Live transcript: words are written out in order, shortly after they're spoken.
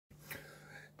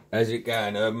How's it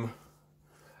going?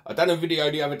 I done a video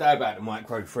the other day about the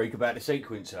Microfreak, about the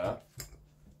sequencer,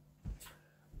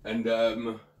 and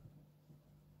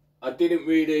I didn't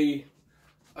really,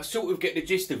 I sort of get the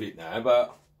gist of it now,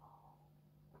 but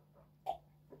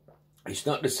it's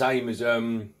not the same as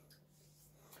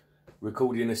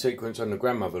recording a sequence on the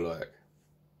grandmother like.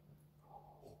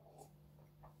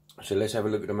 So let's have a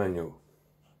look at the manual.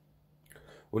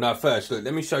 Well, no, first, look,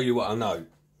 let me show you what I know.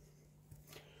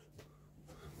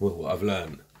 Well, what I've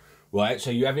learned. Right, so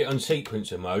you have it on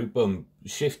sequencer mode, boom,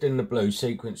 shift in the blue,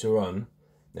 sequencer on.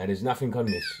 Now there's nothing on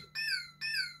this.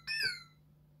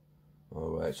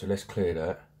 Alright, so let's clear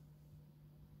that.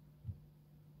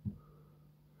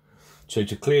 So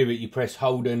to clear it, you press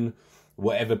hold and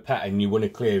whatever pattern you want to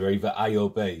clear, either A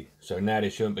or B. So now there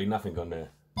shouldn't be nothing on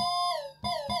there.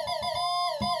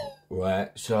 Right,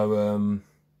 so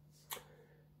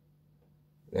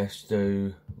let's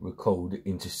do record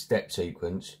into step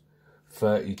sequence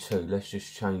 32. Let's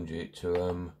just change it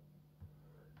to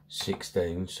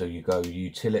 16. So you go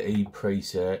utility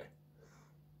preset,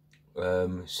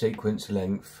 sequence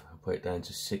length, I'll put it down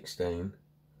to 16.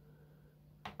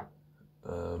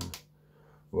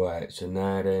 Right, so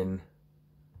now then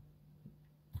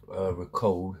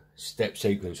record step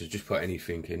sequence. So just put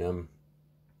anything in.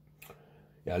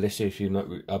 Yeah, let's see if you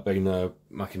know. I've been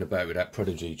mucking about with that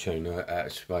Prodigy tune out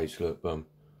of space. Look, boom.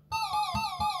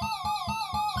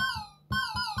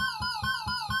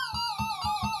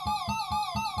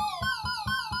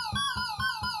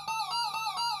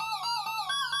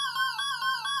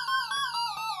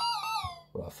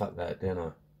 Well, I fucked that, didn't I?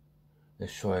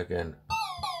 Let's try again.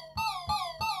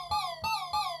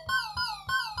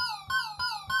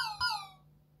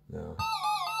 No.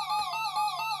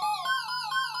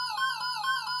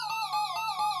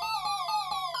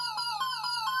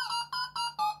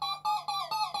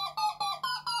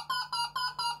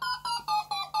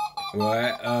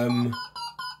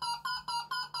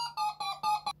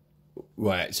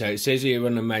 Right, so it says here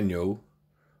on the manual,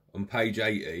 on page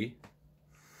 80,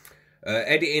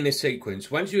 editing a sequence.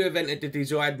 Once you have entered the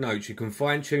desired notes, you can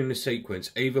fine-tune the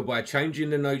sequence, either by changing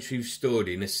the notes you've stored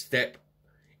in a step,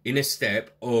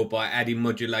 or by adding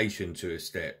modulation to a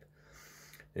step.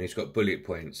 And it's got bullet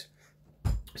points.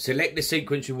 Select the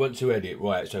sequence you want to edit.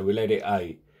 Right, so we'll edit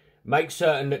A. Make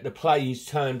certain that the play is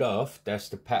turned off. That's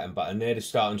the pattern button. They're the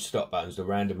start and stop buttons, the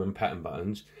random and pattern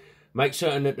buttons. Make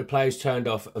certain that the play is turned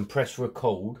off and press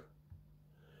record.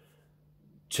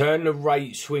 Turn the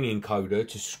rate swing encoder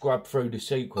to scrub through the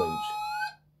sequence.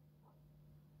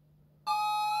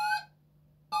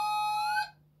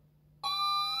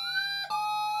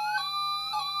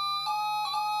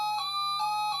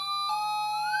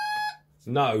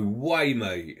 No way,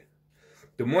 mate.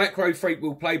 The Microfreak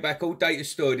will play back all data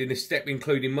stored in a step,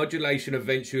 including modulation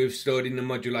events you have stored in the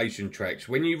modulation tracks.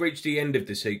 When you reach the end of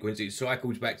the sequence, it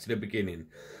cycles back to the beginning.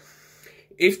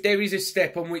 If there is a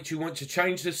step on which you want to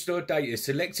change the stored data,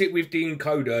 select it with the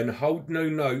encoder and hold new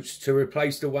notes to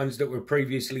replace the ones that were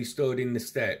previously stored in the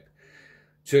step.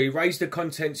 To erase the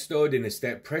content stored in a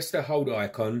step, press the hold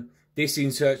icon. This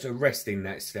inserts a rest in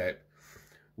that step.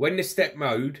 When in step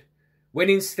mode,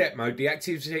 the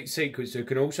active sequencer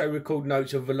can also record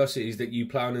notes of velocities that you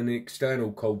play on an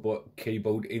external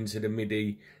keyboard into the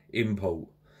MIDI input.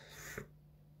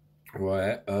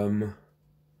 Right,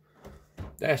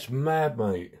 that's mad,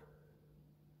 mate.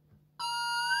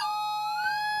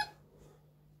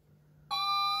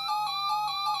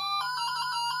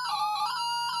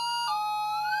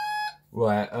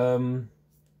 Right,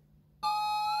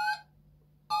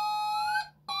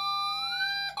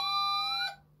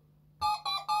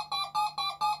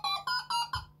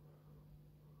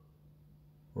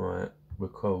 right,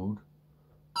 record.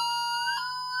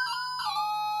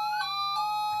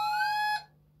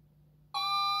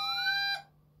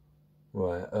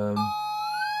 Right,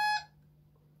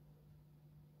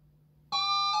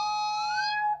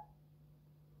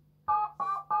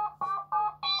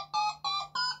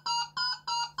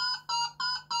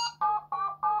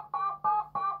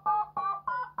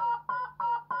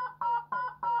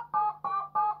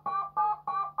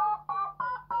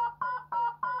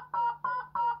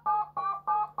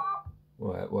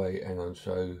 right, wait, hang on,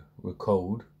 so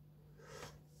record.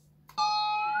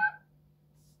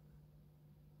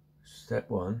 Step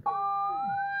 1.